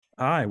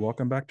Hi,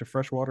 welcome back to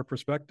Freshwater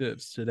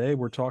Perspectives. Today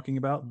we're talking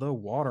about the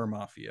Water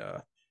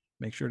Mafia.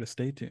 Make sure to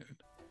stay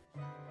tuned.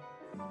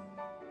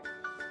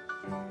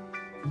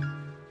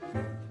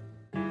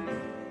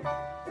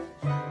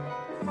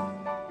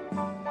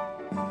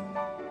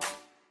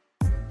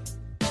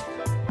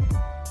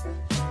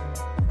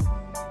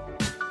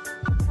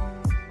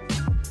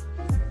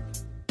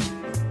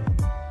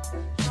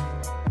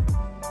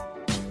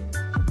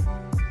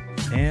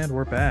 And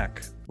we're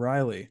back.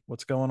 Riley,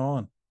 what's going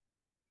on?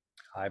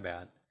 Hi,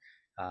 Matt.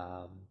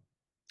 Um,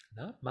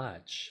 Not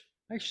much.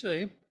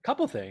 Actually, a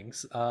couple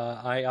things.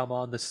 I am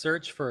on the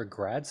search for a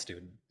grad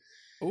student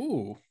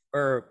Ooh,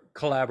 or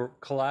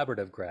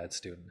collaborative grad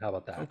student. How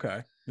about that?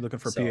 okay. You're looking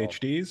for So,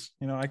 PhDs?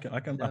 I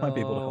might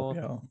be able to help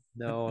you no, out.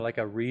 no, like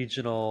a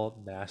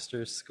regional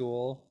master's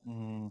school,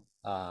 Mm.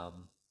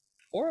 um,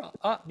 or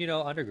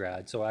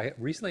undergrad. So I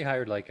recently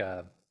hired like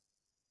a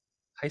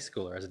high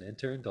schooler as an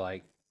intern to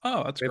like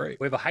Oh, that's great.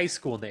 we have a high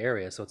school in the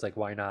area, so it's like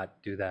why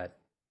not do that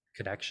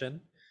connection?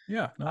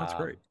 Yeah, no, that's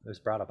great. It was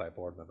brought up by a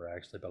board member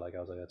actually, but like I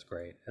was like, that's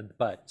great. And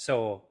but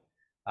so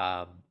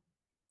um,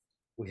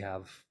 we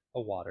have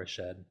a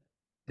watershed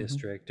Hmm.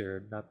 district,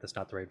 or not. That's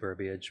not the right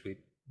verbiage.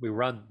 We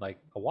run like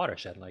a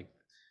watershed. Like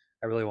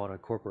I really want to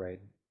incorporate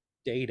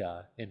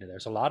data into there.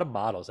 So a lot of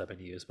models have been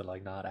used, but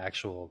like not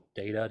actual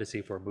data to see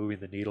if we're moving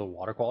the needle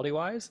water quality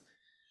wise.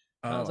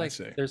 And I Oh, was I like,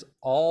 see. there's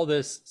all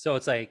this. So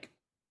it's like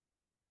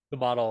the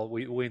model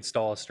we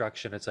install a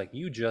structure. And it's like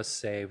you just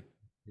saved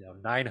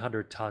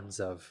 900 tons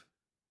of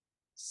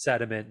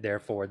sediment,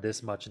 therefore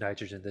this much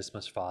nitrogen, this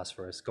much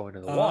phosphorus going to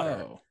the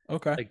water. Oh,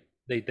 okay.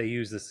 Like they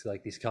use this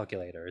like these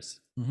calculators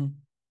Hmm.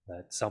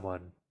 that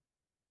someone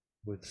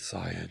with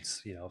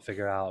science,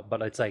 figure out.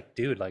 But it's like,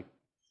 dude, like,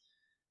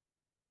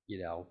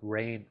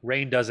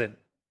 rain doesn't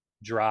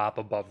drop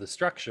above the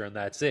structure and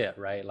that's it,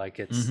 right? Like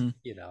Hmm.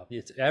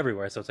 it's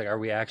everywhere. So it's like, are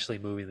we actually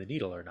moving the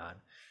needle or not?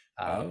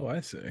 Oh,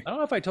 I see. I don't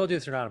know if I told you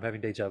this or not. I'm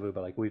having deja vu,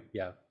 but like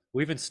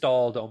we've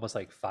installed almost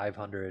like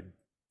 500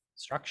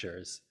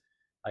 structures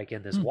like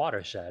in this Hmm.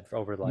 watershed for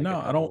over like a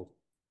No, couple.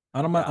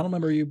 I Yeah. don't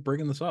remember you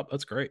bringing this up.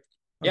 That's great.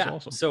 That's Yeah.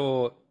 awesome.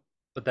 So,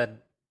 but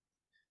then,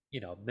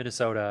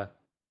 Minnesota,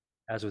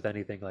 as with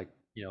anything like,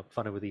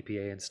 funded with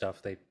EPA and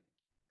stuff,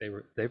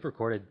 they've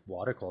recorded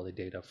water quality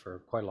data for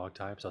quite a long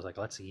time. So I was like,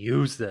 let's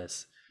use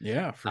this.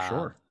 Yeah, for Um,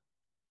 sure.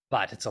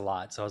 but it's a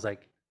lot. So I was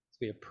like, it's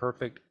be a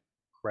perfect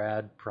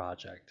grad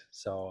project.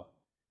 So,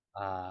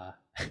 a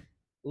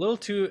little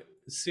too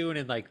soon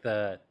in like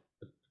the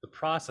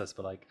process,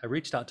 but like I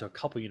reached out to a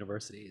couple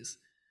universities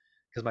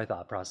because my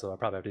thought process, I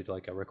probably have to do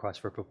like a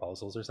request for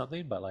proposals or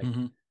something, but like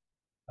Hmm.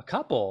 a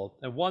couple,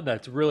 and one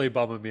that's really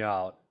bumming me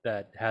out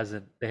that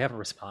they haven't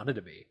responded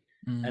to me,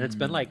 and it's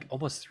been like Mm.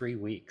 almost 3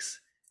 weeks,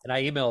 and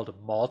I emailed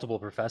multiple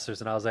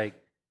professors, and I was like,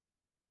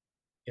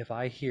 if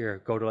I hear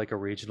go to like a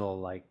regional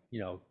like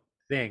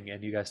thing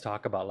and you guys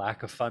talk about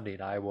lack of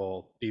funding, I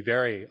will be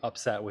very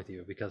upset with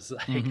you because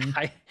like Hmm.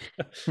 I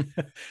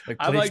Like,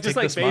 I'm please like just take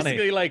like this money.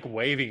 basically like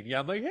waving. Yeah,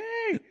 I'm like,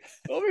 hey,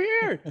 over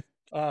here.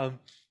 Um,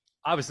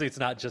 Obviously it's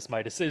not just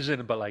my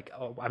decision, but like,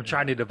 oh, I'm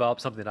trying Yeah. to develop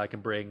something I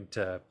can bring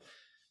to.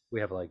 We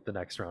have like the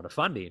next round of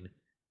funding,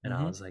 and I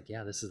Hmm. was like,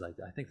 yeah, this is like,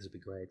 I think this would be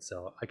great.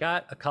 So I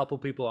got a couple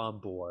people on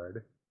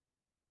board,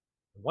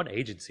 one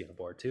agency on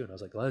board too, and I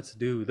was like, let's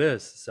do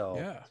this. So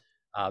Yeah.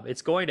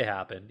 it's going to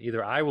happen.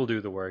 Either I will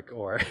do the work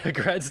or a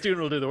grad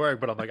student will do the work.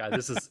 But I'm like,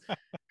 this is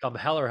come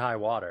hell or high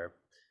water.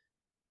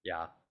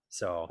 Yeah.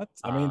 So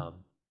I mean,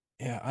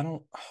 yeah,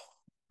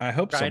 I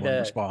hope trying someone to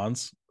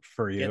responds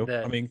for get you.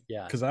 I the mean,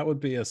 yeah. because that would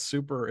be it's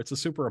a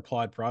super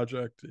applied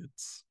project. I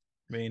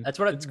mean, That's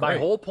what it's my great.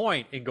 whole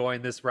point in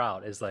going this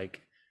route is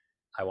like.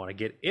 I want to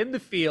get in the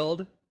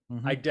field,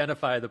 Hmm.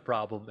 identify the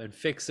problem, and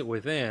fix it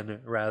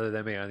within rather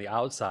than being on the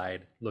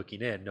outside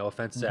looking in. No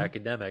offense to Hmm.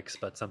 academics,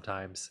 but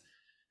sometimes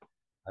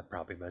I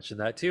probably mentioned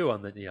that too.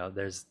 On the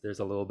there's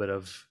a little bit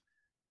of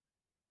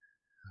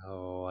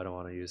I don't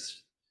want to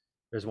use.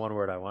 There's one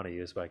word I want to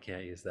use, but I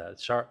can't use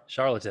that.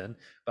 Charlatan,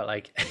 but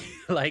like,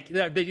 like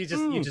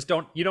Ooh,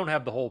 you don't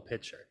have the whole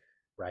picture,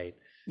 right?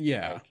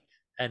 yeah. Like,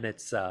 and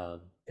it's Yeah,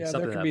 there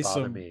something could that be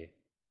bothered me.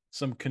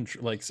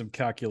 like some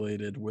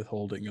calculated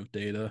withholding of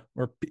data,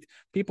 or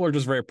people are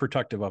just very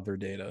protective of their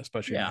data,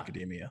 especially in Yeah.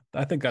 academia.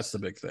 I think that's the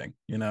big thing,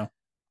 you know.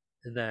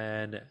 And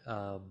then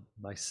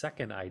my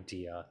second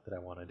idea that I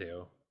want to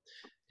do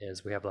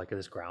is we have like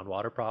this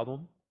groundwater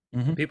problem,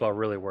 and Hmm. people are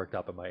really worked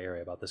up in my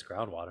area about this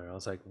groundwater. And I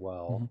was like, Hmm.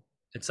 well,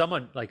 and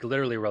someone like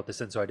literally wrote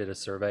this in, so I did a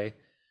survey.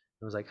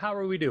 It was like, how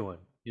are we doing?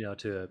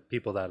 To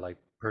people that like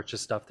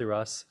purchase stuff through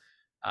us.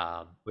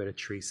 We had a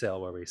tree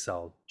sale where we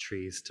sell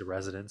trees to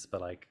residents,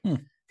 but Hmm.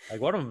 like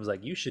one of them was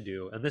like, you should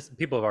do, and this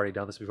people have already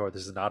done this before.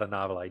 This is not a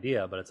novel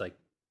idea, but it's like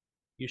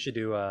you should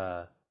do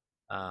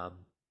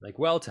like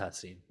well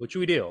testing, which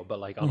we do, but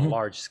like on a Hmm.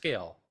 large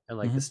scale. And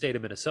like the Hmm. state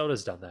of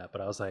Minnesota's done that.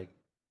 But I was like,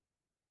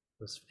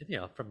 it was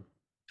from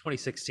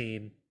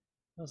 2016.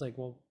 I was like,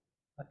 well,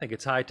 I think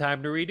it's high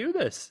time to redo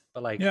this.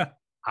 But like, Yeah.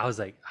 I was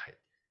like,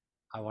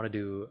 I want to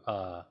do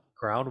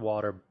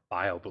groundwater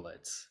bio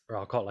blitz, or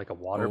I'll call it like a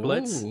water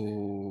blitz,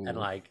 and Oh,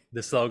 like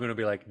the slogan will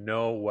be like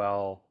 "No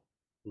well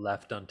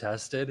left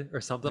untested"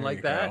 or something there like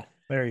you go. that.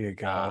 There you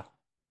Yeah, go.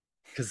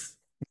 because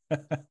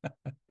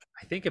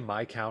I think in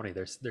my county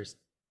there's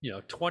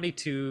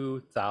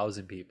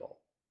 22,000 people.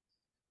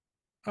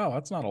 Oh,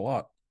 that's not a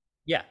lot.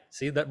 Yeah,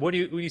 see that when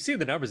you see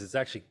the numbers, it's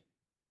actually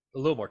a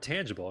little more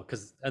tangible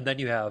because and then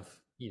you have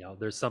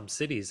there's some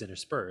cities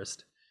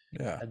interspersed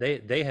Yeah. and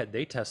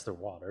they test their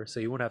water, so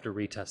you wouldn't have to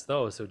retest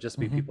those. So it'd just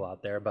be Hmm. people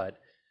out there. But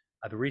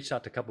I've reached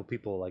out to a couple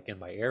people like in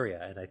my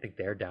area, and I think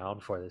they're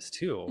down for this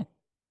too,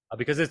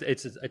 because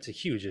it's a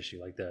huge issue.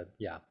 Like the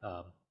yeah.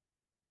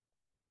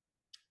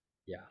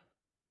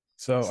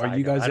 So, Side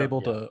note, I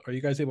don't are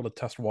you guys able to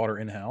test water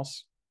in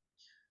house?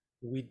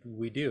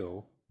 we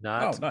do Oh,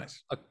 not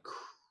nice.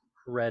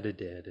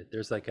 accredited.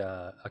 There's like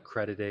a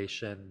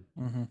accreditation.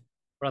 Hmm.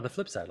 But on the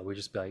flip side, we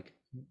just be like,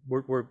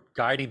 we're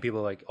guiding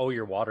people like, oh,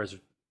 your water's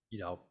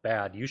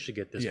bad. You should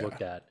get this Yeah.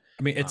 looked at.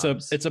 I mean,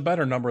 it's a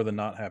better number than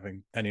not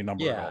having any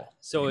number at Yeah. all,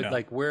 So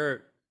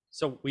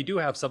so we do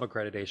have some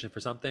accreditation for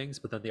some things,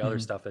 but then the other Hmm.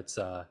 stuff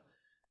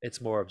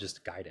it's more of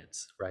just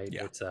guidance, right?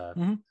 Yeah.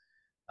 Hmm.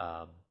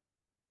 Um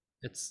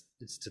it's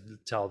to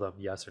tell them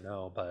yes or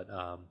no, but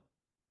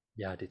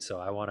yeah, dude. So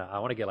I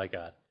wanna get like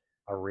a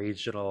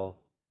regional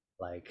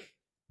like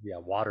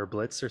water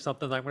blitz or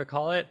something I'm gonna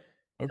call it.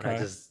 And I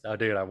Okay. just oh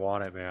dude, I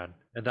want it, man.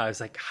 And I was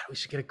like, God, we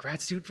should get a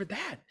grad student for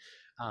that.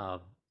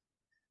 Um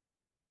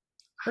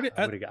Pretty,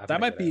 I'm that gonna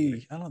might get it.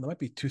 be, I don't know, that might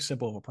be too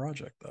simple of a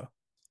project though.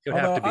 It would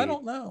have Although to I be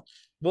don't know.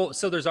 well,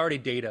 so there's already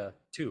data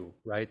too,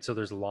 right? So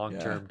there's Yeah.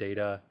 long-term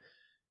data.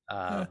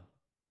 Yeah. Um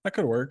That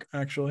could work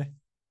actually.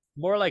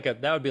 more like a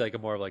that would be like a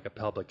more of like a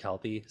public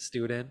healthy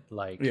student.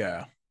 Like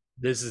Yeah.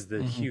 this is the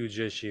Hmm. huge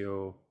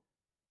issue.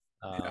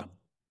 Yeah.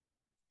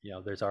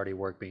 Um, there's already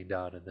work being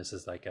done, and this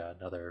is like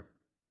another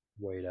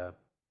way to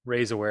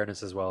raise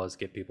awareness as well as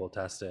get people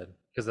tested.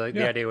 Because the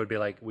Yeah. idea would be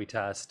like we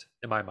test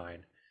in my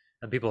mind,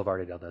 and people have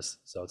already done this,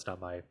 so it's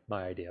not my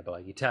idea. But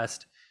like you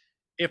test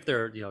if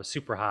they're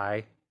super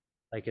high,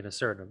 like in a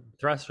certain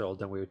threshold,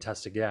 then we would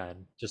test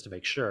again just to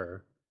make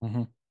sure,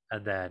 Hmm.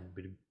 and then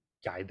we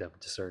guide them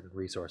to certain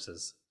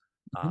resources.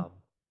 Hmm. Um,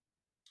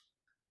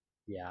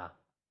 yeah,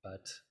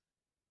 but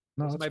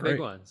No, those are that's my big great.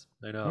 ones.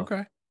 I know.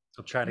 Okay.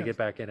 I'm trying to Yeah. get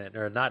back in it,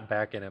 or not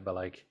back in it, but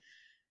like,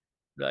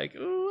 oh,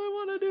 I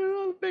want to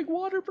do a big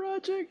water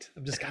project.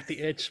 I've just got the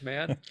itch,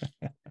 man.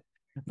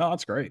 No,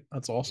 that's great.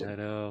 That's Yeah, I awesome.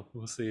 know.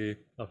 We'll see.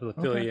 I'll fill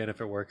Okay. you in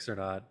if it works or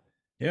not.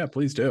 Yeah,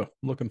 please do.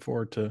 Looking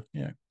forward to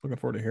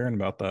hearing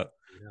about that.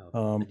 You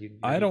know, and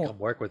I you don't, come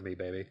work with me,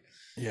 baby.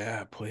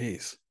 yeah,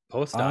 please.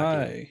 Postdoc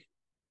even, I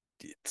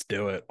Let's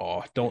do it.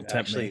 Oh, dude. don't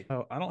tempt me. Actually,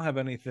 Oh, I don't have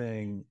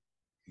anything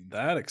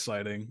that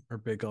exciting or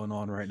big going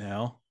on right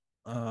now.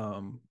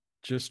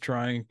 Just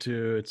trying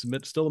to,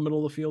 still the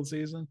middle of the field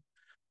season.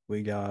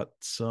 We got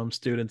some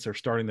students are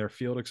starting their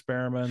field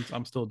experiments.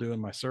 I'm still doing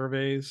my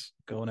surveys,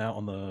 going out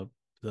on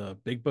the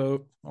big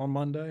boat on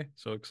Monday.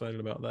 So excited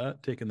about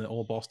that. Taking the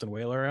old Boston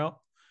Whaler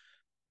out.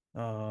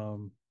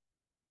 Um,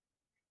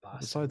 Boston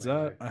Besides that,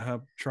 Whaler. I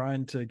have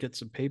trying to get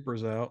some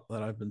papers out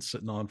that I've been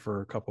sitting on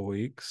for a couple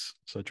weeks.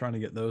 So trying to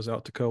get those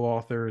out to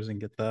co-authors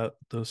and get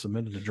those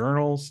submitted to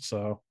journals.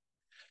 So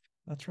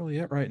that's really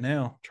it right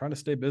now. Trying to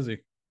stay busy.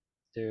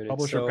 Dude, it's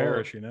Publish or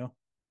perish, you know?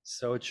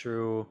 so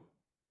true.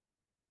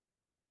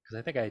 Because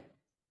I think I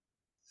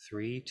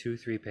three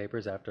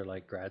papers after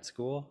like grad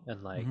school,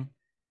 and like Mm-hmm.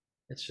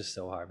 it's just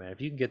so hard, man.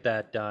 If you can get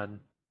that done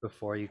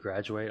before you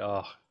graduate,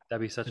 oh,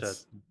 that'd be such a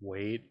It's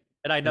wait.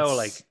 And I know it's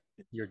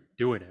like you're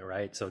doing it,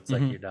 right? So it's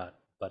like mm-hmm. you're not,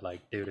 but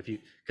like, dude, if you,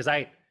 because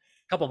a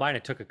couple of mine,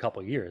 it took a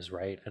couple years,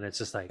 right? And it's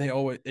just like, it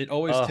always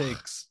oh,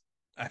 takes,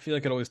 I feel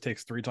like it always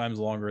takes three times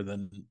longer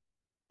than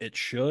it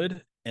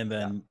should, and yeah,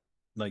 then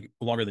like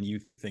longer than you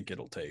think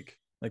it'll take.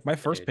 Like my yeah,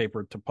 first dude,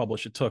 paper to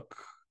publish, it took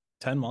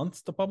 10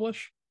 months to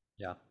publish.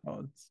 yeah. Oh,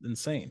 it's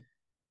insane.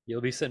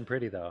 You'll be sitting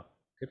pretty though.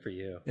 Good for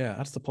you. Yeah,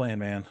 that's the plan,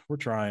 man. We're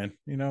trying.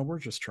 We're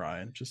just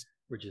trying. Just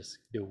We're just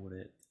doing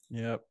it.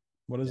 yep.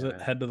 What is Yeah, it? man.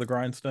 Head to the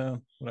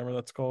grindstone, whatever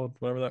that's called,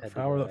 Head to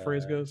however that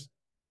phrase the, goes.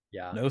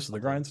 yeah, Nose to the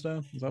something.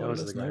 grindstone. Is that what it Nose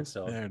of the is? Nose.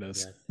 grindstone. There it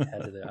is. Yeah,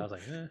 head to the. I was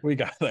like, eh. We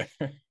got there.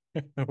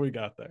 We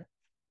got there.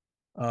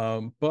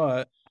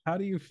 But how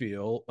do you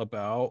feel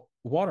about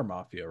Water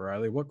Mafia,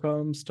 Riley? What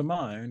comes to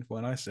mind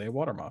when I say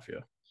Water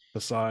Mafia?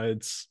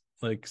 Besides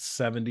like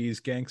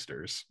 70s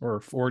gangsters or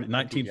Dude,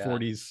 yeah.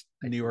 1940s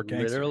I New York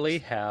literally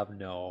gangsters? have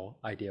no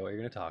idea what you're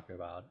going to talk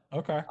about.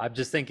 Okay. I'm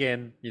just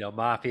thinking,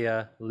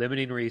 mafia,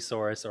 limiting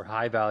resource or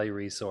high value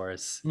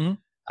resource Hmm.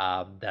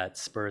 that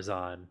spurs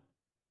on,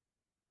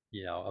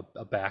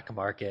 a back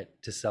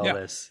market to sell Yeah.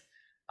 this.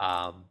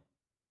 Um,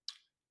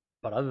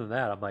 but other than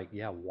that, I'm like,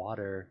 yeah,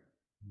 water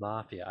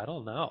mafia. I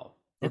don't know.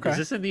 Is Okay.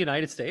 this in the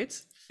United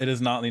States? It is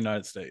not in the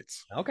United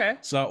States. Okay.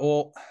 So,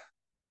 well,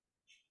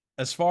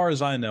 as far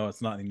as I know,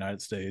 it's not in the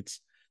United States.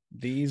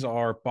 These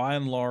are by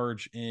and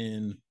large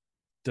in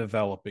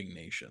developing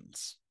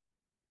nations.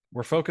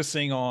 We're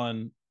focusing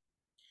on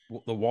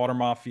the water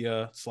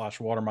mafia /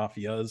 water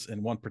mafias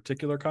in one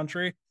particular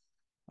country,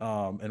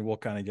 and we'll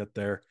kind of get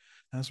there.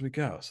 as we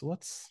go. So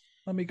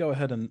let me go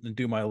ahead and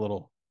do my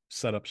little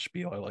setup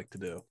spiel I like to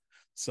do.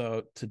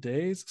 So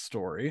today's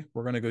story,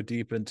 we're going to go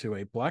deep into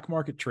a black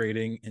market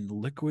trading in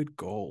liquid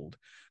gold,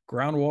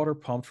 groundwater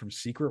pumped from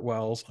secret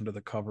wells under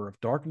the cover of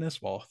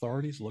darkness while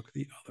authorities look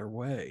the other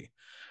way.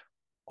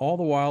 All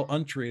the while,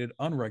 untreated,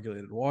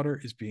 unregulated water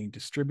is being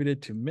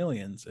distributed to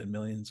millions and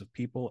millions of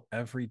people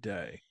every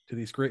day. To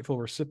these grateful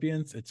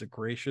recipients, it's a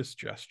gracious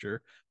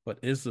gesture. But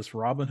is this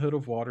Robin Hood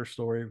of water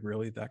story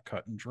really that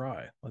cut and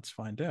dry? Let's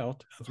find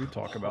out as we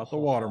talk about the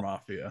Water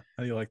Mafia.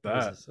 How do you like What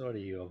is that? this? What are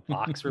you, a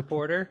Vox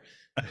reporter?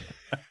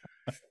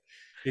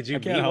 Did you I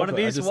can't meet one help of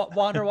it. I these just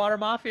water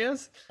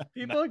mafias?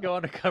 People go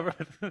undercover.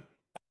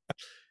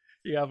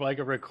 You have like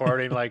a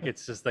recording, like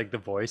it's just like the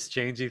voice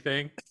changey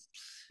thing.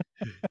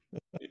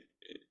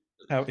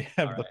 All have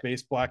the right.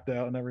 face blacked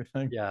out and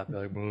everything. Yeah, be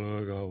like, "Oh,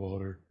 I got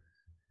water."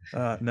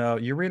 No,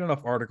 you read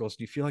enough articles,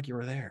 you feel like you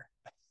were there.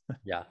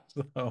 Yeah.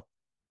 So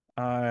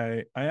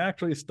I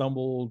actually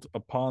stumbled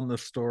upon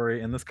this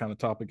story and this kind of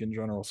topic in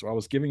general. So I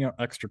was giving out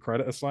extra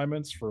credit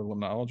assignments for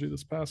limnology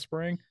this past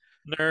spring,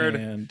 Nerd.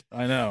 and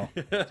I know.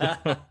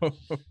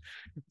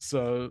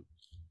 So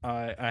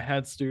I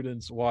had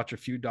students watch a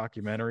few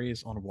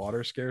documentaries on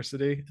water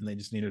scarcity, and they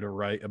just needed to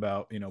write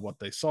about what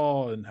they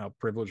saw and how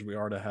privileged we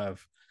are to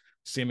have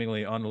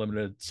seemingly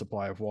unlimited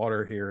supply of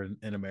water here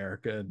in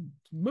America. And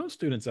most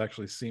students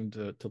actually seem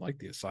to like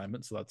the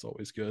assignment, so that's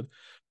always good.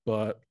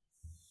 But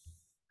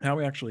how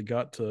we actually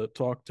got to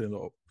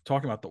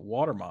talking about the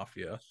water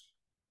mafia,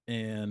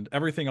 and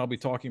everything I'll be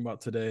talking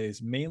about today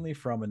is mainly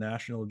from a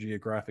National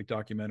Geographic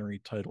documentary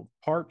titled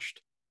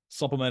Parched,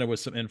 supplemented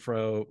with some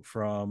info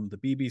from the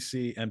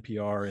BBC,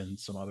 NPR, and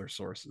some other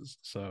sources.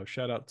 So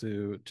shout out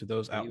to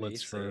those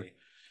outlets BBC.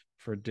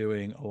 for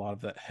doing a lot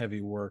of that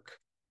heavy work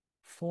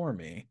for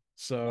me. One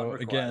So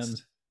again,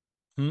 request.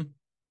 hmm,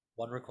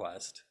 One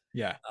request.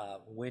 yeah.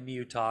 When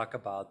you talk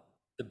about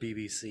the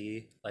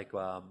BBC, like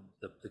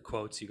the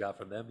quotes you got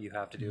from them, you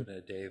have to do it in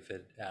a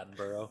David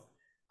Attenborough.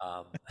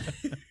 Um,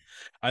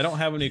 I don't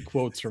have any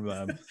quotes from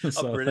them, a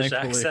so British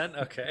accent.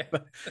 Okay.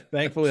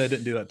 thankfully I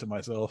didn't do that to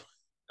myself.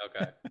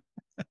 Okay.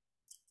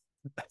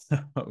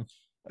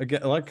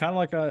 Again, like kind of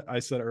like I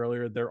said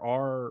earlier, there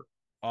are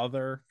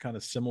other kind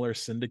of similar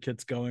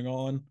syndicates going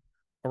on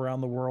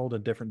around the world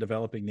in different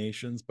developing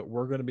nations, but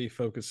we're going to be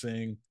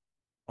focusing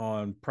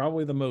on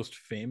probably the most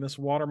famous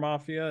water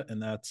mafia,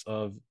 and that's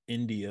of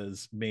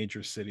India's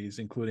major cities,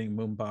 including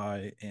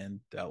Mumbai and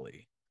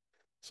Delhi.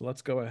 So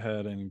let's go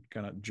ahead and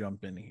kind of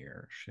jump in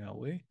here, shall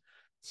we?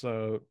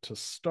 So to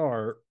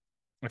start,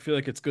 I feel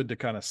like it's good to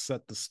kind of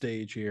set the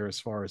stage here as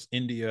far as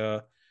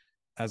India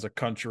as a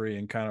country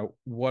and kind of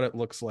what it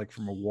looks like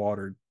from a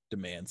water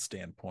demand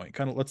standpoint.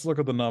 Kind of let's look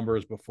at the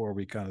numbers before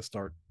we kind of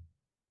start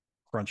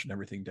crunching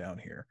everything down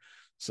here.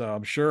 So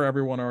I'm sure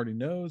everyone already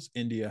knows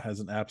India has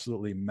an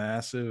absolutely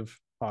massive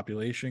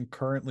population,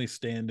 currently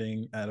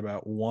standing at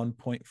about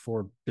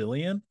 1.4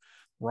 billion,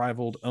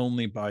 rivaled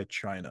only by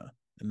China.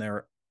 And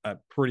they're at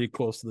pretty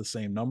close to the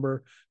same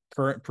number.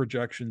 Current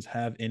projections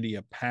have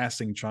India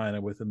passing China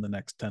within the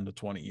next 10 to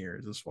 20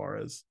 years as far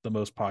as the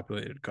most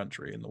populated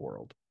country in the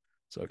world.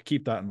 So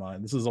keep that in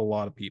mind. This is a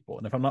lot of people.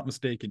 And if I'm not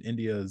mistaken,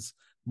 India is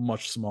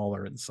much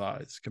smaller in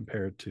size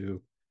compared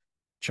to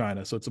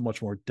China. So it's a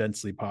much more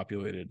densely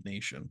populated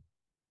nation.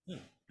 Hmm.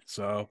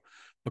 So,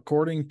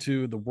 according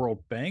to the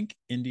World Bank,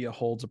 India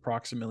holds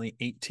approximately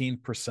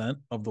 18%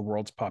 of the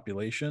world's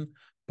population,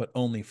 but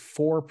only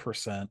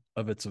 4%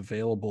 of its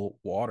available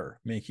water,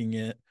 making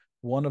it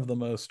one of the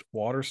most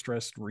water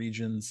stressed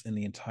regions in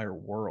the entire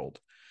world.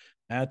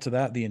 Add to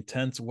that the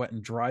intense wet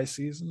and dry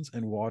seasons,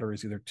 and water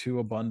is either too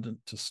abundant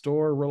to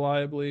store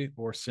reliably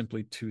or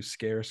simply too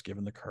scarce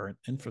given the current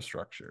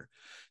infrastructure.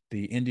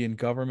 The Indian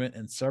government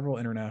and several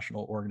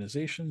international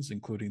organizations,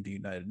 including the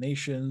United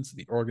Nations,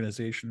 the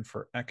Organization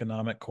for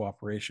Economic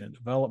Cooperation and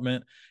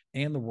Development,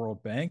 and the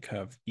World Bank,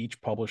 have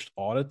each published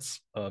audits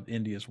of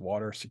India's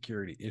water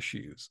security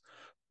issues.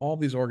 All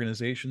these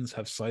organizations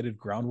have cited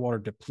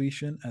groundwater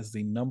depletion as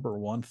the number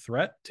one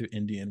threat to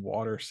Indian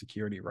water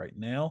security right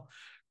now.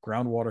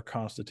 Groundwater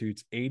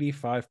constitutes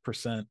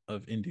 85%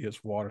 of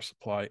India's water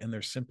supply, and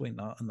there's simply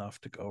not enough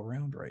to go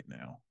around right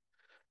now.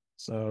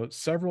 So,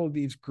 several of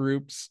these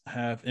groups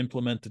have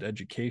implemented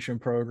education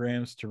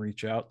programs to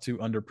reach out to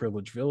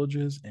underprivileged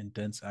villages and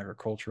dense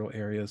agricultural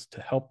areas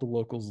to help the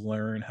locals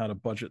learn how to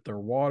budget their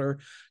water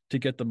to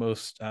get the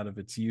most out of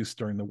its use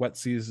during the wet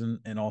season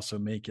and also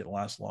make it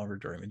last longer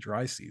during the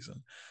dry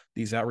season.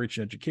 These outreach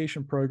and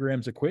education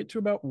programs equate to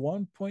about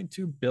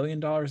 $1.2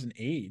 billion in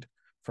aid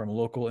from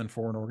local and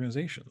foreign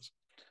organizations.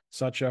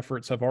 Such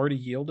efforts have already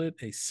yielded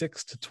a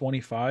 6 to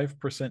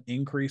 25%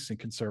 increase in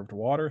conserved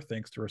water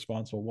thanks to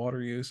responsible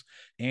water use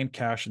and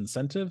cash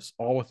incentives,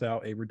 all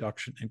without a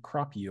reduction in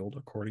crop yield,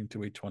 according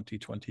to a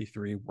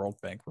 2023 World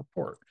Bank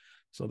report.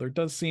 So there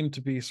does seem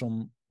to be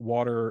some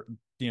water.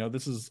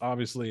 This is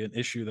obviously an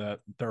issue that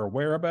they're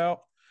aware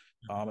about.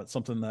 It's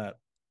something that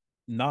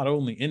not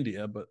only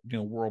India, but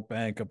World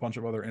Bank, a bunch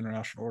of other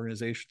international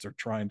organizations are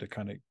trying to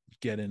kind of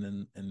get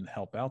in and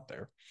help out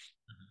there.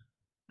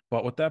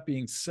 But with that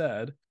being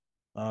said,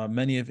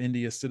 Many of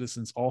India's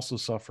citizens also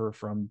suffer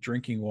from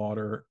drinking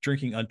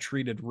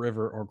untreated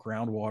river or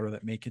groundwater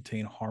that may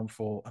contain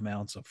harmful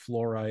amounts of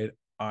fluoride,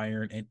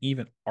 iron, and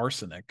even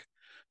arsenic,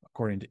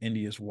 according to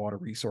India's Water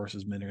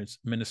Resources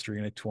Ministry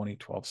in a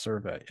 2012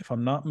 survey. If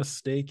I'm not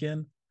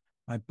mistaken,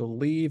 I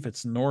believe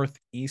it's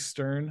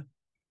northeastern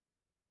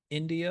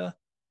India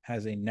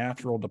has a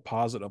natural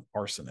deposit of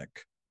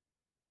arsenic,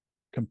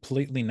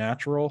 completely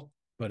natural,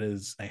 but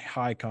is a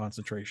high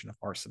concentration of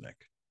arsenic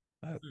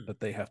Hmm. that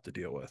they have to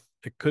deal with.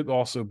 It could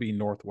also be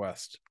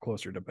northwest,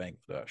 closer to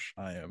Bangladesh.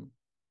 I am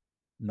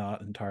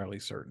not entirely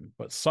certain,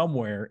 but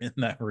somewhere in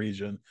that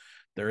region,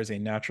 there is a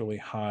naturally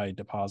high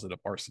deposit of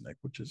arsenic,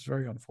 which is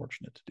very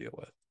unfortunate to deal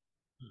with.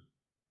 Hmm.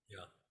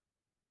 Yeah.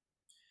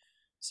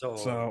 So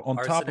So, on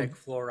top arsenic,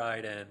 of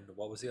fluoride, and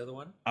what was the other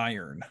one?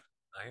 iron,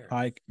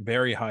 Iron.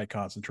 very high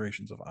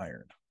concentrations of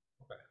iron.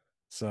 Okay.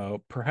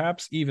 So,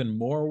 perhaps even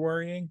more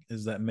worrying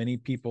is that many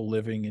people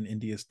living in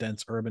India's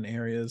dense urban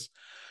areas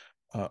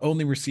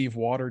only receive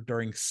water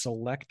during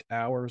select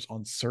hours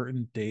on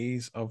certain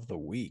days of the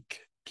week.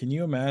 Can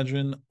you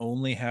imagine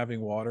only having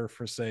water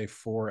for, say,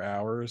 4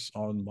 hours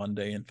on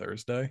Monday and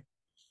Thursday?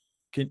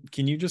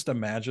 Can you just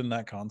imagine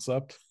that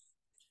concept?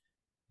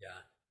 Yeah.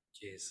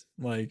 Jeez.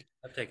 Like,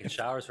 I'm taking if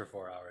showers for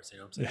 4 hours. You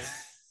know what I'm saying?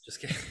 Just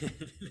kidding.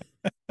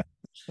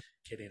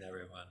 Kidding,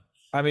 everyone.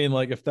 I mean,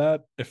 like if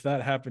that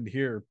happened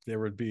here, there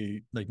would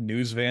be like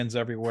news vans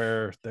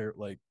everywhere. There,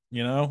 like,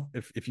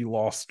 if you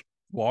lost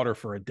water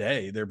for a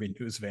day, there'd be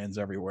news vans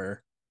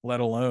everywhere. Let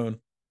alone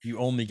you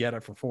only get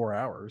it for 4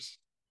 hours.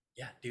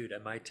 Yeah, dude.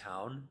 At my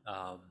town,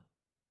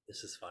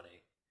 this is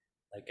funny.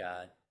 Like,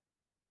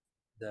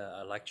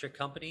 the electric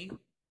company,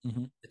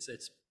 Mm-hmm, it's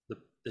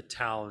the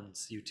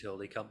town's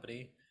utility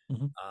company.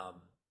 mm-hmm, Um,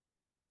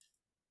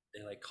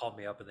 they like called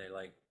me up and they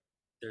like,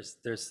 there's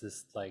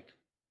this like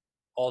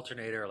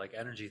alternator, like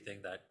energy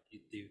thing that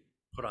you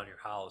put on your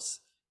house,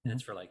 and mm-hmm.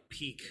 it's for like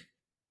peak,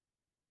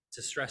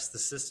 to stress the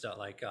system.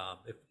 Like,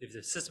 if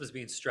the system is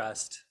being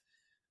stressed,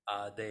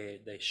 they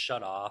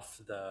shut off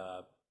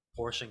the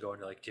portion going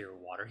to like to your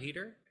water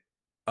heater.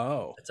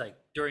 Oh, It's like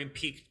during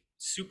peak,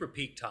 super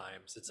peak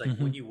times. It's like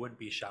mm-hmm, when you wouldn't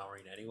be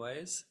showering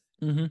anyways,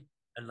 mm-hmm,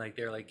 and like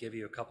they're like give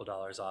you a couple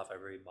dollars off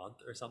every month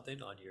or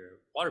something on your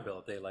water bill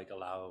if they like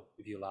allow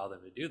if you allow them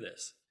to do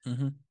this.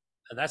 mm-hmm.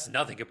 And that's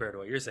nothing compared to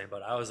what you're saying.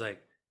 But I was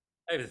like,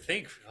 I even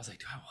think I was like,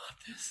 do I want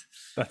this?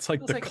 That's I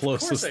like was the like, of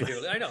course closest I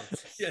thing. do. I know.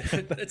 Yeah,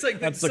 it's like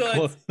That's the so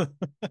it's close.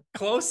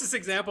 closest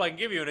example I can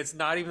give you, and it's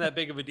not even that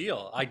big of a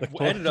deal. I the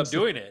ended up closest.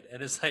 doing it,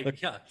 and it's The,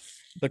 like, yeah,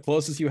 the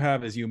closest you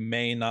have is you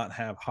may not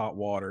have hot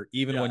water,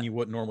 even when yeah, you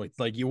wouldn't normally.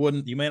 Like you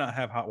may not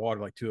have hot water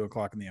like 2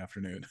 o'clock in the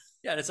afternoon.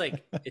 yeah. And it's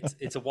like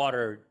it's a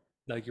water,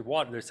 like your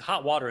water. There's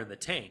hot water in the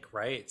tank,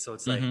 right? So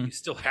it's like you Mm-hmm.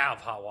 still have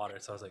hot water.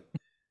 So I was like,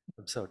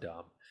 I'm so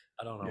dumb.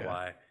 I don't know Yeah.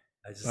 why.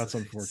 I just That's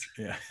unfortunate.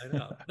 Yeah. I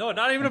know. No,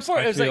 not even I'm I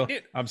important. It was like, feel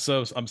dude, I'm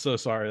so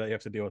sorry that you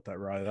have to deal with that,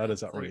 Riley. yeah. That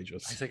is It's like I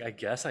outrageous. was like, I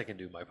guess I can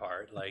do my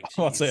part. Like,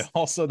 I'll say geez.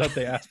 also that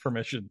they ask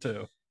permission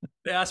too.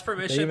 They ask They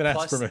permission, even ask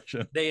plus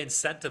permission. they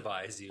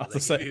incentivize you. I They was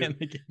give saying you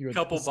they give you a a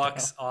couple discount.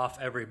 bucks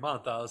off every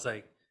month. I was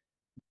like,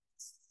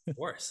 of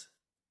course,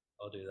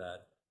 I'll do that.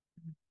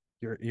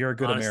 You're a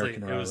good Honestly,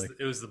 American, it was Riley.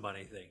 it was the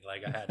money thing.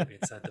 Like, I had to be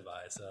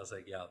incentivized. So I was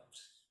like, yeah,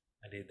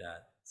 I need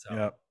that. So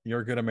Yeah, you're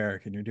a good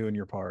American. You're doing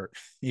your part,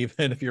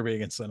 even if you're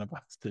being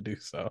incentivized to do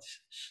so.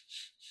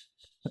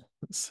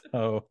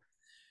 So,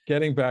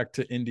 getting back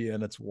to India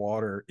and its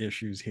water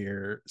issues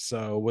here.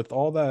 So, with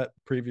all that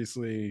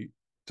previously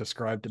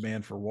described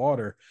demand for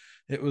water,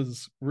 it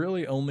was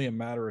really only a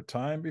matter of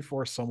time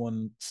before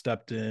someone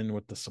stepped in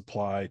with the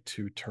supply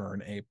to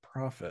turn a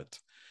profit.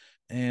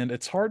 And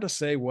it's hard to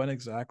say when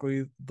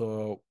exactly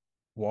the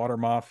water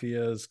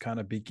mafias kind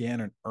of began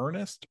in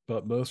earnest,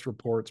 but most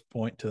reports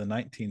point to the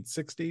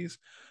 1960s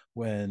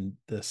when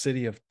the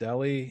city of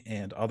Delhi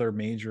and other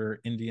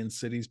major Indian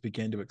cities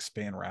began to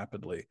expand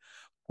rapidly.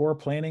 Poor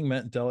planning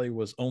meant Delhi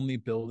was only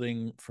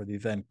building for the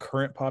then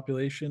current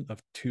population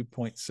of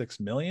 2.6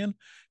 million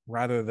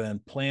rather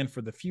than plan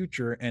for the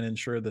future and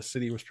ensure the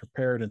city was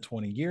prepared in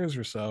 20 years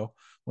or so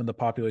when the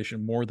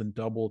population more than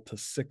doubled to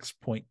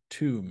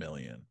 6.2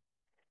 million.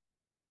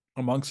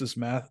 Amongst this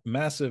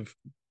massive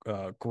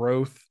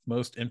growth,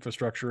 most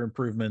infrastructure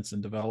improvements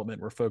and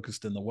development were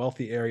focused in the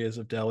wealthy areas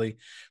of Delhi,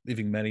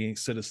 leaving many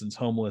citizens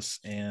homeless,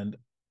 and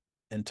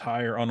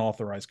entire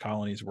unauthorized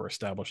colonies were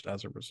established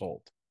as a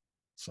result.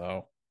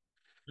 So,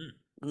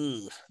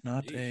 hmm,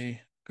 not geez.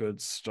 a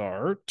good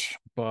start.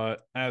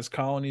 But as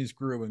colonies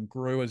grew and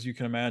grew, as you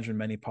can imagine,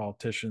 many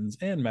politicians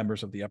and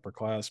members of the upper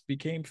class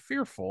became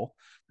fearful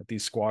that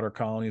these squatter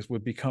colonies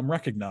would become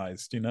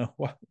recognized.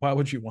 Why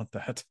would you want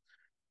that?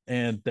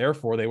 And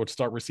therefore they would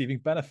start receiving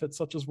benefits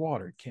such as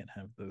water. You can't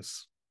have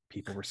those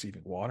people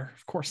receiving water,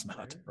 of course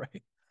not, Right?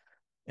 right?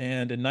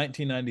 And in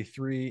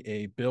 1993,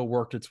 a bill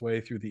worked its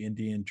way through the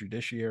Indian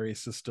judiciary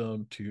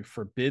system to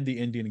forbid the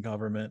Indian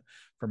government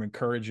from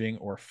encouraging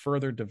or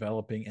further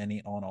developing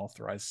any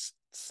unauthorized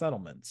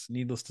settlements.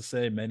 Needless to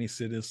say, many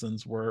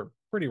citizens were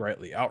pretty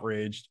rightly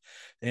outraged,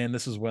 and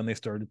this is when they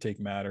started to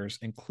take matters,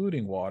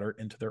 including water,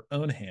 into their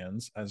own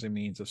hands as a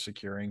means of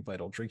securing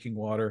vital drinking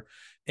water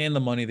and the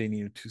money they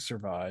needed to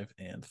survive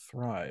and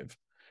thrive.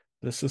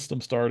 The system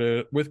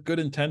started with good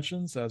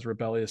intentions as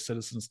rebellious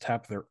citizens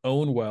tapped their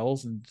own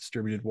wells and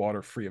distributed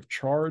water free of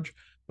charge,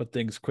 but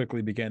things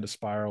quickly began to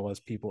spiral as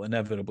people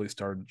inevitably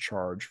started to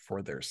charge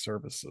for their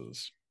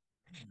services.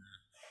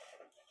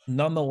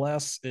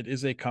 Nonetheless, it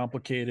is a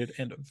complicated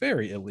and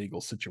very illegal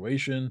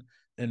situation.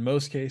 In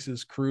most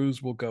cases,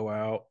 crews will go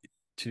out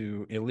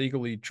to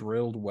illegally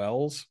drilled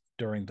wells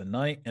during the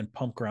night and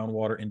pump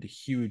groundwater into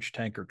huge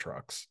tanker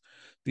trucks.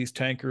 These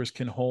tankers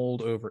can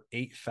hold over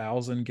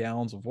 8,000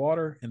 gallons of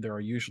water, and there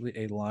are usually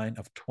a line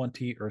of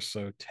 20 or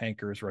so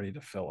tankers ready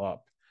to fill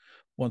up.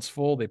 Once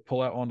full, they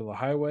pull out onto the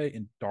highway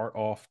and dart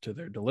off to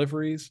their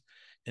deliveries.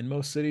 In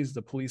most cities,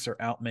 the police are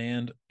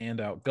outmanned and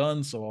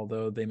outgunned, so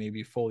although they may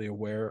be fully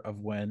aware of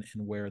when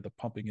and where the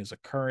pumping is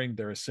occurring,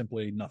 there is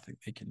simply nothing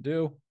they can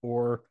do.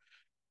 Or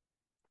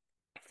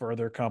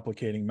further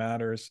complicating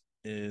matters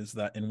is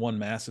that in one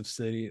massive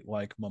city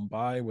like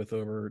Mumbai, with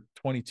over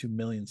 22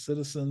 million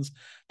citizens,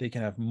 they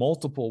can have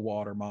multiple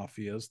water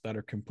mafias that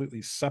are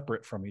completely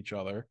separate from each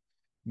other,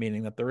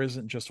 meaning that there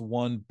isn't just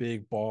one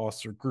big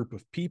boss or group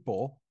of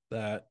people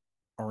that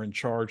are in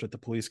charge that the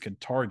police can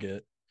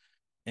target.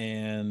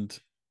 And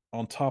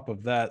on top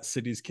of that,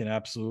 cities can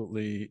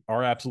absolutely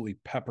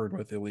peppered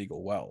with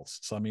illegal wells.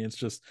 So I mean, it's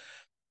just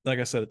like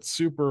I said, it's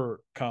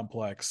super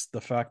complex. The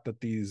fact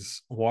that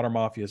these water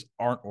mafias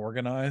aren't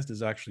organized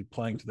is actually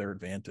playing to their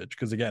advantage.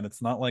 Because again,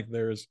 it's not like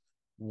there's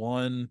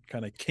one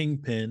kind of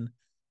kingpin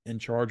in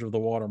charge of the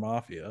water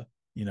mafia,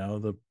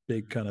 the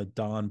big kind of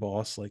Don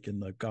boss, like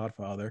in The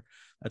Godfather,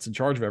 that's in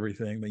charge of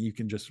everything that you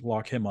can just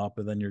lock him up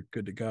and then you're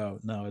good to go.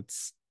 No,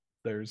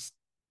 there's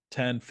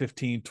 10,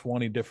 15,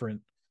 20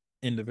 different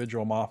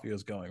individual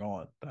mafias going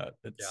on that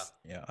Yeah.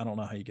 yeah, I don't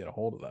know how you get a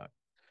hold of that.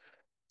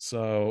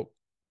 So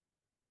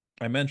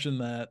I mentioned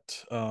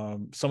that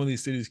some of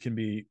these cities can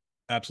be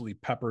absolutely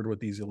peppered with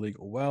these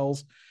illegal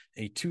wells.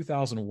 A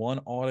 2001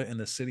 audit in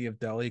the city of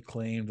Delhi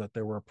claimed that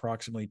there were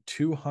approximately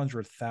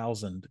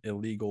 200,000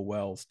 illegal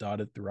wells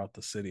dotted throughout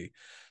the city.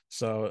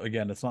 So,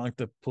 again, it's not like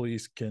the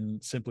police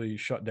can simply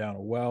shut down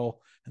a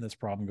well and this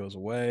problem goes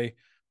away.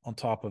 On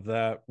top of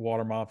that,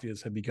 water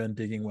mafias have begun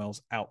digging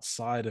wells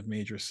outside of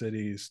major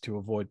cities to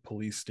avoid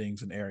police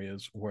stings in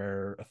areas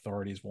where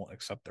authorities won't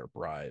accept their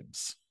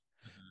bribes.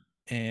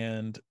 Mhm.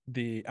 And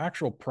the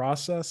actual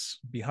process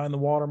behind the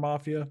water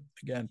mafia,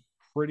 again,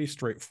 pretty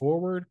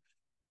straightforward.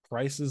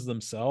 Prices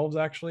themselves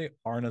actually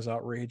aren't as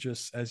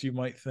outrageous as you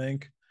might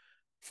think.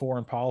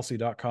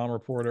 Foreignpolicy.com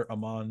reporter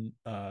Aman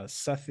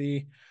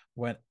Sethi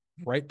went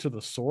right to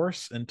the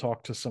source and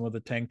talked to some of the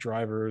tank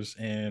drivers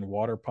and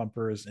water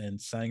pumpers in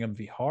Sangam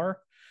Vihar.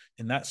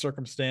 In that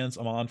circumstance,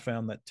 Aman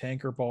found that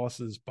tanker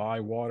bosses buy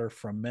water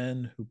from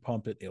men who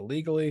pump it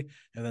illegally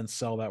and then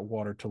sell that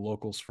water to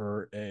locals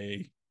for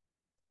a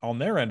on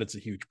their end, it's a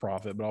huge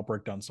profit, but I'll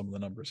break down some of the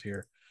numbers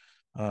here.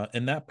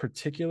 In that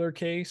particular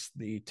case,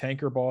 the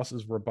tanker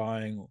bosses were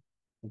buying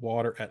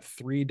water at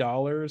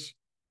 $3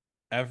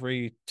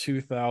 every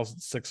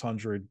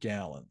 2,600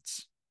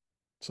 gallons.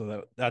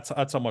 So that's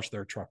how much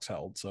their trucks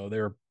held. So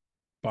they're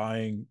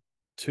buying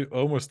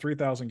almost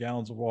 3,000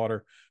 gallons of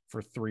water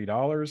for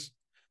 $3,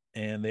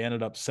 and they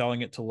ended up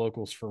selling it to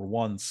locals for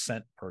 1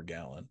 cent per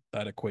gallon.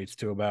 That equates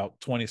to about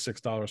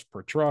 $26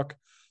 per truck.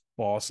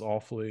 Boss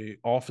awfully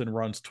often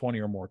runs 20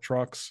 or more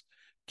trucks.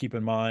 Keep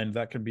in mind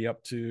that can be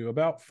up to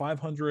about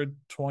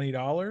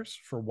 $520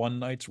 for one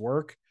night's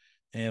work.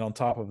 And on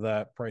top of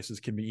that, prices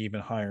can be even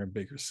higher in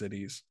bigger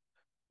cities.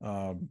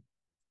 Um,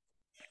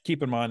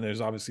 Keep in mind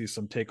there's obviously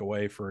some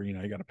takeaway for, you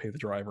got to pay the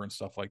driver and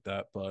stuff like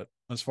that. But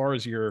as far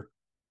as your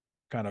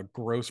kind of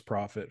gross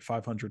profit,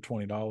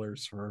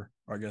 $520 for,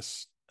 I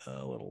guess,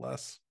 a little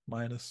less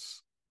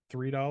minus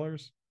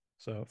 $3.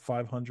 So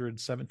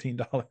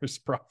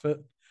 $517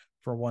 profit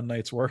for one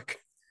night's work.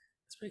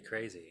 It's pretty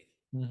crazy.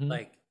 Mm-hmm.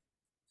 Like,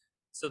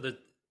 so the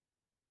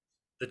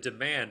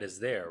demand is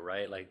there,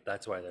 right? Like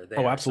that's why they're Oh,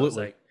 there.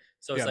 absolutely.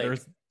 So it's Yeah, like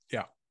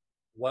yeah.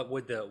 what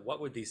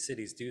would these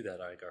cities do that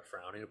like are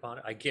frowning upon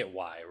it? I get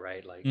why,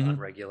 right? Like Mm-hmm.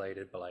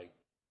 unregulated, but like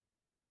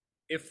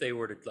if they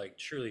were to like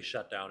truly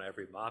shut down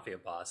every mafia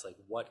boss, like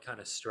what kind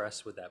of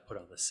stress would that put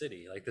on the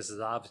city? Like this is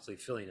obviously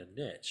filling a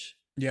niche.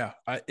 Yeah.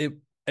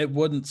 It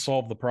wouldn't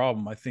solve the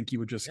problem. I think Yeah.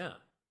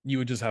 you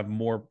would just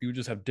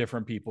have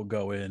different people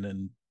go in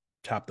and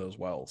tap those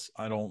wells.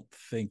 I don't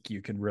think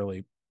you can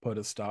really put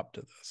a stop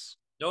to this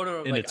No, no,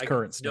 no. in Like its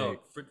current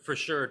no, state. for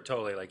sure,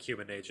 totally like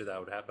human nature that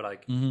would happen. But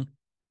like Mm-hmm.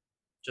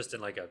 just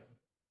in like a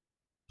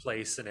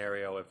play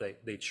scenario, if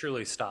they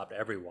truly stopped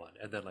everyone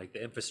and then like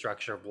the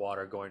infrastructure of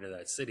water going to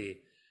that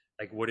city,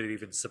 like would it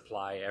even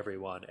supply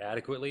everyone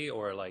adequately,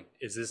 or like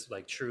is this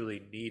like truly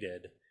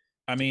needed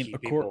I to mean,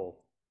 keep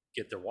people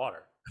get their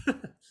water?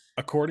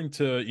 according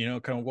to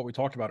kind of what we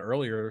talked about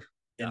earlier,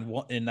 Yeah.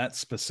 in that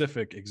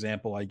specific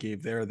example I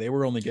gave there, they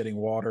were only getting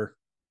water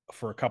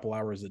for a couple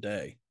hours a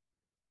day,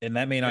 and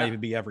that may not Yeah. even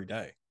be every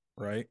day,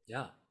 right?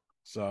 Yeah.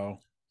 So,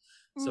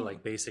 So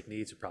like basic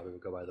needs would probably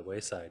go by the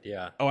wayside.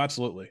 Yeah. oh,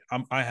 absolutely.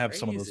 I have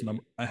some of those Crazy.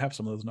 I have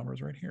some of those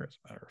numbers right here, as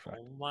a matter of fact.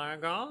 Oh my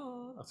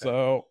god. Okay.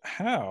 So,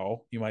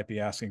 how, you might be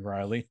asking,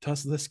 Riley,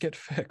 does this get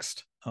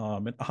fixed?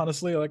 And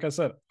honestly, like I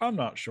said, I'm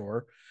not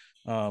sure.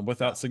 Yeah.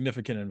 Without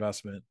significant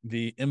investment,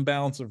 the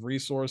imbalance of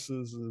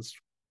resources is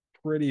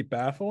pretty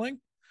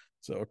baffling.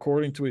 So,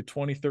 according to a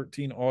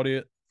 2013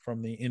 audit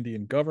from the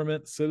Indian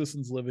government,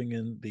 citizens living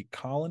in the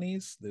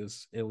colonies,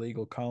 those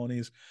illegal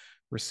colonies,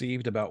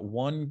 received about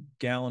 1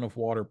 gallon of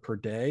water per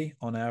day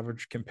on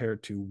average,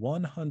 compared to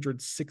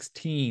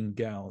 116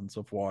 gallons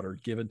of water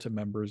given to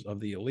members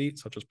of the elite,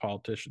 such as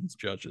politicians,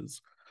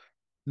 judges,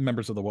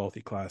 members of the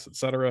wealthy class,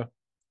 etc.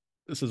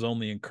 This has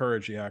only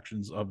encouraged the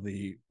actions of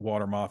the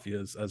water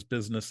mafias, as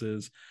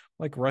businesses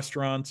like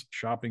restaurants,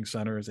 shopping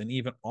centers, and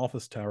even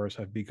office towers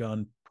have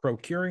begun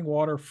procuring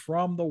water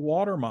from the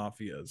water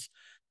mafias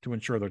to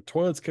ensure their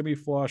toilets can be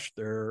flushed,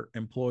 their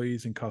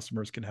employees and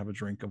customers can have a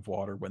drink of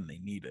water when they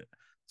need it.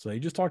 So you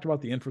just talked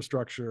about the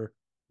infrastructure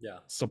Yeah.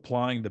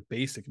 supplying the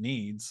basic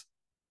needs,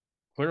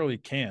 clearly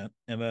can't.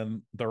 And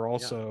then they're Yeah.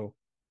 also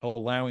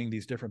allowing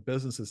these different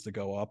businesses to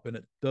go up, and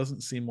it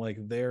doesn't seem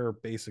like their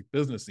basic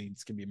business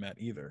needs can be met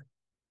either.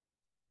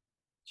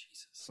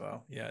 Jesus.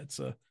 So yeah,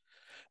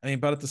 I mean,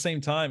 but at the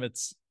same time,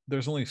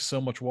 there's only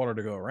so much water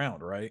to go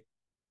around, right?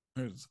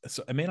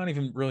 So it may not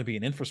even really be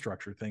an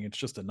infrastructure thing. It's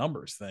just a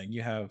numbers thing.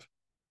 You have,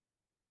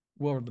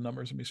 what are the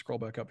numbers? Let me scroll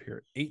back up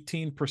here.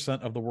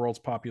 18% of the world's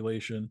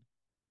population,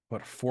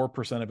 but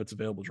 4% of its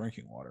available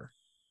drinking water.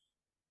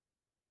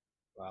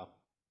 Wow.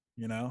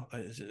 You know,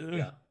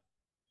 Yeah.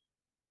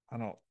 I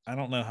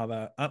don't know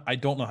how I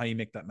don't know how you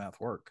make that math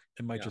work.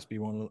 It might Yeah. just be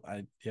one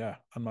of yeah,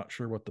 I'm not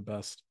sure what the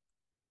best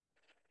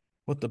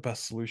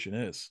solution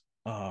is.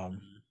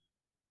 Mhm.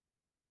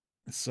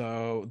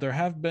 So there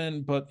have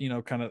been, but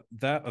kind of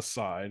that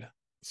aside,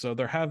 so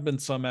there have been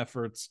some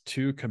efforts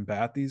to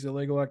combat these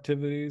illegal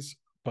activities,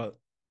 but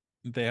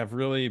they haven't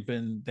really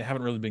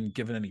been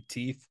given any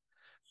teeth.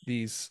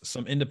 These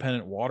Some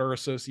independent water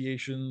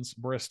associations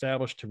were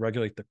established to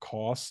regulate the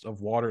cost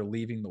of water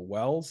leaving the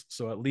wells.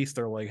 So at least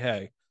they're like,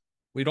 hey,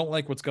 we don't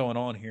like what's going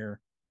on here,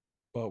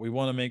 but we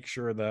want to make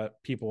sure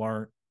that people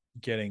aren't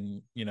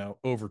getting,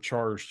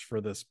 overcharged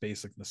for this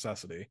basic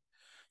necessity.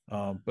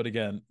 Mhm. But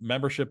again,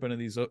 membership into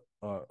these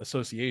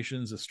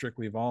associations is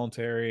strictly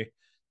voluntary,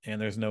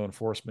 and there's no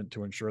enforcement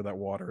to ensure that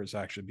water is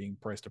actually being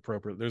priced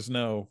appropriately. There's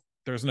no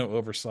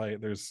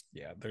oversight.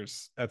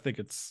 I think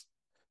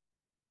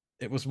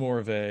it was more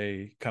of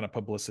a kind of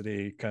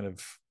publicity, kind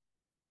of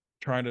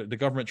the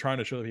government trying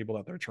to show the people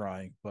that they're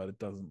trying, but it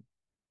doesn't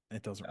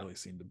Yeah. really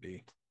seem to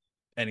be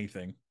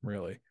anything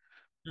really.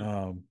 Hmm.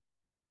 Um,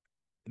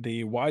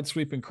 the wide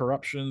sweeping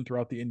corruption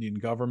throughout the Indian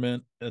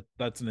government,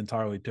 that's an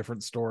entirely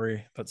different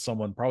story that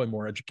someone probably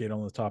more educated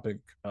on the topic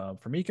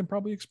for me can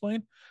probably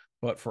explain.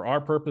 But for our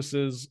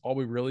purposes, all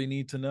we really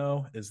need to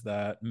know is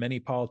that many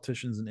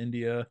politicians in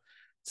India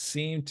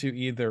seem to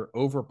either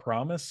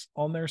overpromise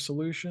on their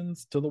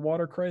solutions to the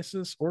water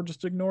crisis or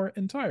just ignore it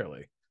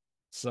entirely.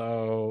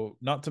 So,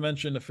 not to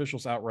mention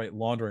officials outright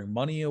laundering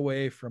money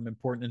away from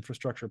important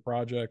infrastructure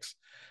projects.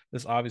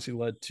 This obviously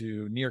led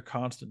to near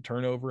constant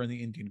turnover in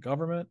the Indian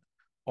government.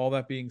 All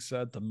that being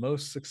said, the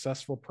most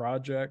successful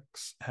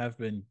projects have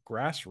been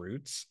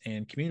grassroots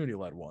and community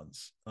led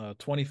ones.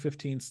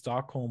 2015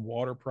 Stockholm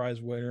Water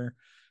Prize winner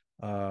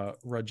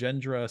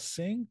Rajendra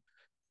Singh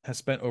has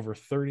spent over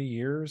 30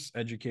 years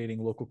educating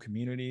local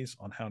communities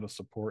on how to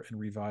support and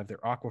revive their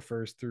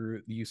aquifers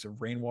through the use of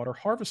rainwater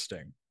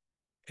harvesting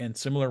and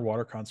similar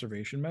water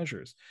conservation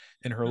measures.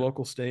 In her Hmm.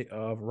 local state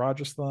of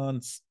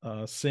Rajasthan,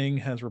 Singh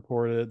has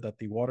reported that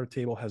the water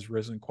table has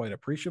risen quite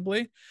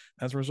appreciably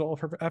as a result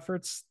of her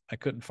efforts. I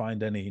couldn't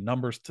find any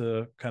numbers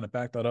to kind of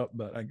back that up,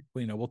 but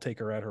we'll take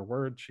her at her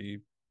word. She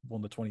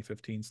won the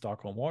 2015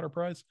 Stockholm Water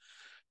Prize.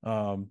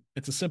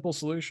 It's a simple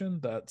solution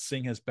that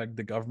Singh has begged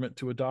the government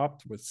to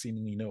adopt with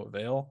seemingly no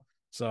avail.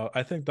 So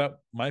I think that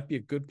might be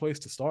a good place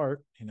to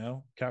start,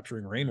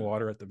 capturing Hmm.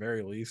 rainwater at the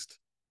very least.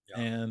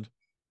 Yeah. And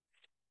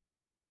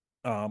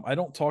I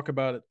don't talk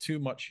about it too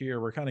much here.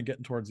 We're kind of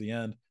getting towards the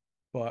end,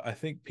 but I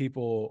think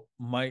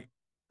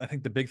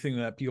the big thing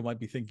that people might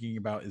be thinking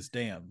about is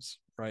dams,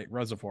 right?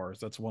 Reservoirs.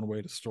 That's one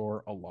way to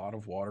store a lot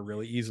of water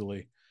really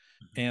easily.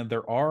 Mhm. And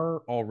there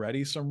are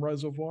already some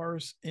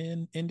reservoirs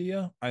in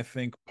India. I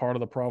think part of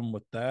the problem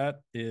with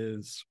that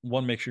is,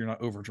 one, make sure you're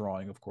not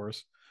overdrawing, of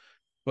course,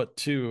 but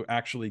two,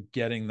 actually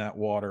getting that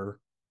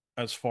water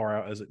as far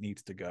out as it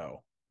needs to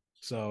go.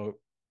 So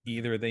Mhm.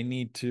 either they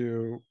need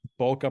to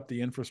bulk up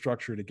the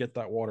infrastructure to get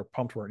that water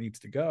pumped where it needs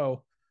to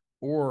go,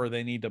 or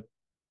they need to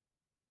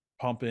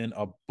pump in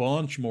a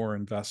bunch more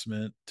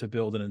investment to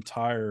build an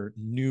entire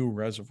new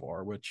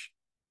reservoir, which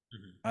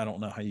Mhm. I don't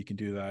know how you can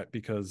do that,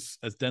 because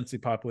as densely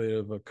populated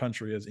of a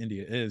country as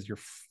India is, you're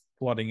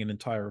flooding an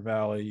entire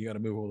valley. You got to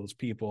move all those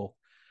people.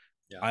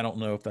 Yeah. I don't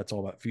know if that's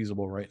all that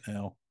feasible right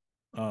now.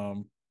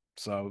 Um,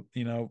 so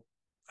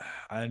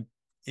I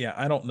yeah,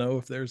 I don't know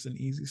if there's an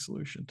easy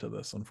solution to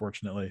this,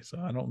 unfortunately. So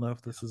I don't know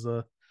if this is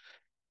a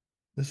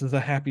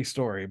happy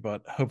story,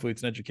 but hopefully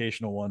it's an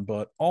educational one.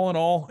 But all in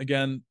all,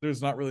 again,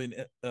 there's not really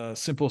a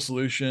simple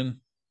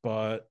solution,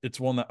 but it's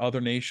one that other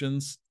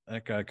nations,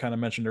 like I kind of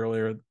mentioned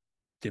earlier,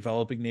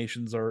 developing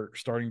nations are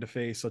starting to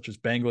face, such as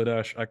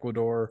Bangladesh,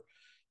 Ecuador,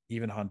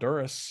 even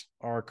Honduras,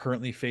 are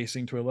currently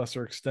facing to a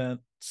lesser extent,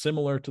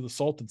 similar to the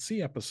Salted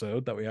Sea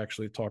episode that we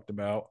actually talked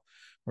about,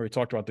 where we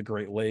talked about the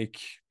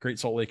Great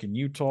Salt Lake in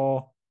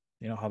Utah,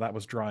 how that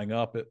was drying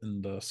up,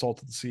 and the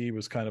Salted Sea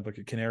was kind of like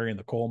a canary in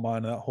the coal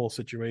mine, that whole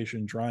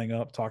situation, drying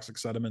up, toxic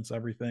sediments,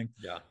 everything.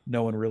 Yeah.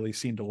 No one really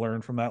seemed to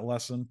learn from that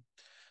lesson.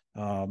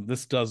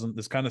 This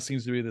kind of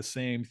seems to be the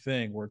same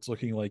thing, where it's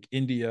looking like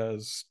India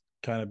is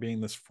kind of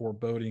being this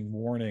foreboding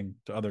warning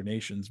to other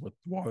nations with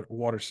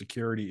water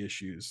security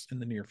issues in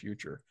the near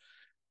future.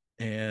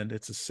 And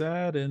it's a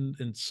sad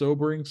and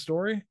sobering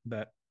story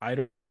that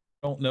I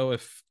don't know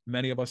if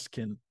many of us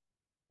can,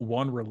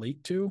 one,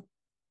 relate to,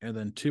 and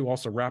then two,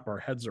 also wrap our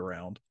heads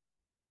around.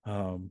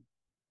 Um,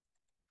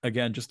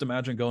 Again, just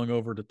imagine going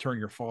over to turn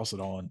your faucet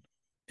on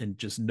and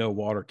just no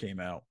water came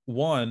out.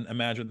 One,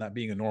 imagine that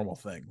being a normal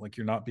thing. Like,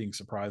 you're not being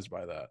surprised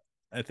by that.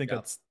 I think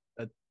Yeah.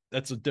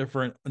 that's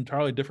a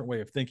entirely different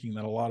way of thinking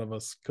that a lot of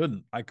us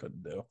I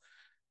couldn't do.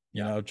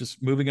 Yeah.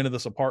 Just moving into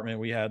this apartment,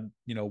 we had,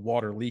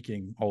 water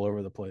leaking all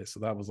over the place.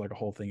 So that was like a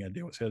whole thing I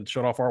do. Was had to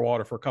shut off our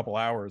water for a couple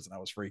hours and I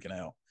was freaking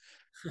out.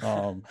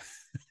 Um,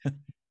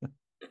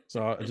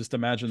 so I just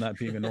imagine that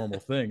being a normal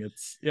thing.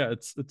 It's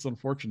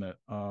unfortunate.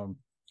 Yeah.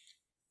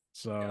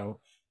 So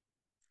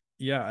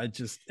yeah, I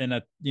just, and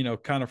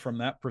kind of from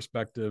that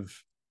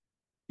perspective,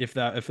 if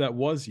that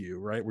was you,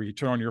 right, where you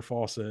turn on your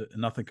faucet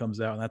and nothing comes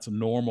out, and that's a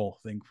normal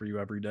thing for you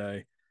every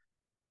day.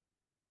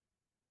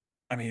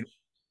 I mean,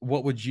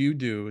 what would you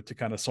do to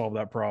kind of solve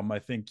that problem? I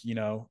think,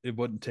 it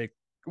wouldn't take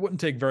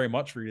very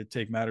much for you to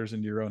take matters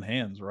into your own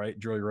hands, right?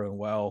 Drill your own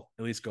well,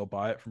 at least go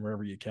buy it from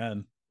wherever you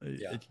can.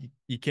 Yeah.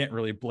 You can't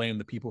really blame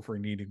the people for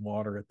needing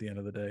water at the end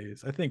of the day.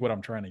 Is I think what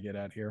I'm trying to get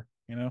at here.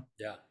 Yeah.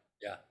 Yeah.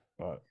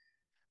 But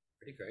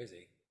Pretty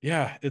crazy.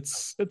 yeah, Oh,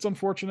 it's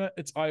unfortunate.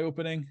 It's eye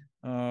opening.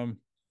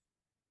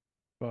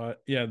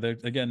 But yeah,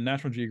 again,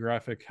 National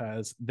Geographic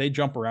they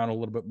jump around a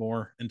little bit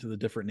more into the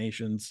different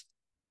nations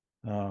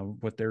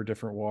with their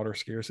different water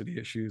scarcity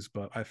issues.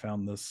 But I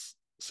found this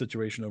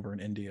situation over in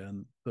India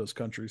and those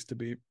countries to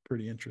be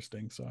pretty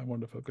interesting. So I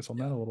wanted to focus on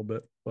that yeah. a little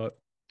bit. But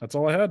that's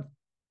all I had.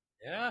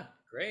 Yeah.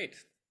 Great.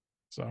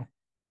 So, Well,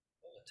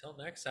 until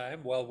next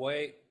time. Well,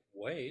 wait.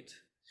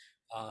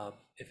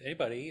 If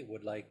anybody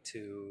would like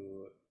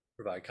to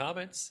provide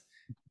comments,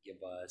 give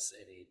us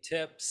any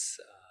tips,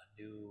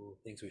 new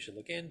things we should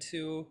look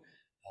into,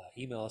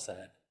 email us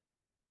at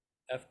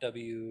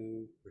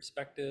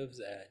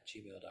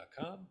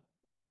fwperspectives@gmail.com.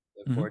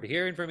 Look mhm. forward to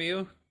hearing from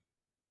you.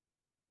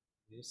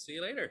 We'll see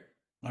you later.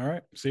 All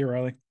right. See you,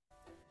 Riley.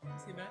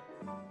 See you, Matt.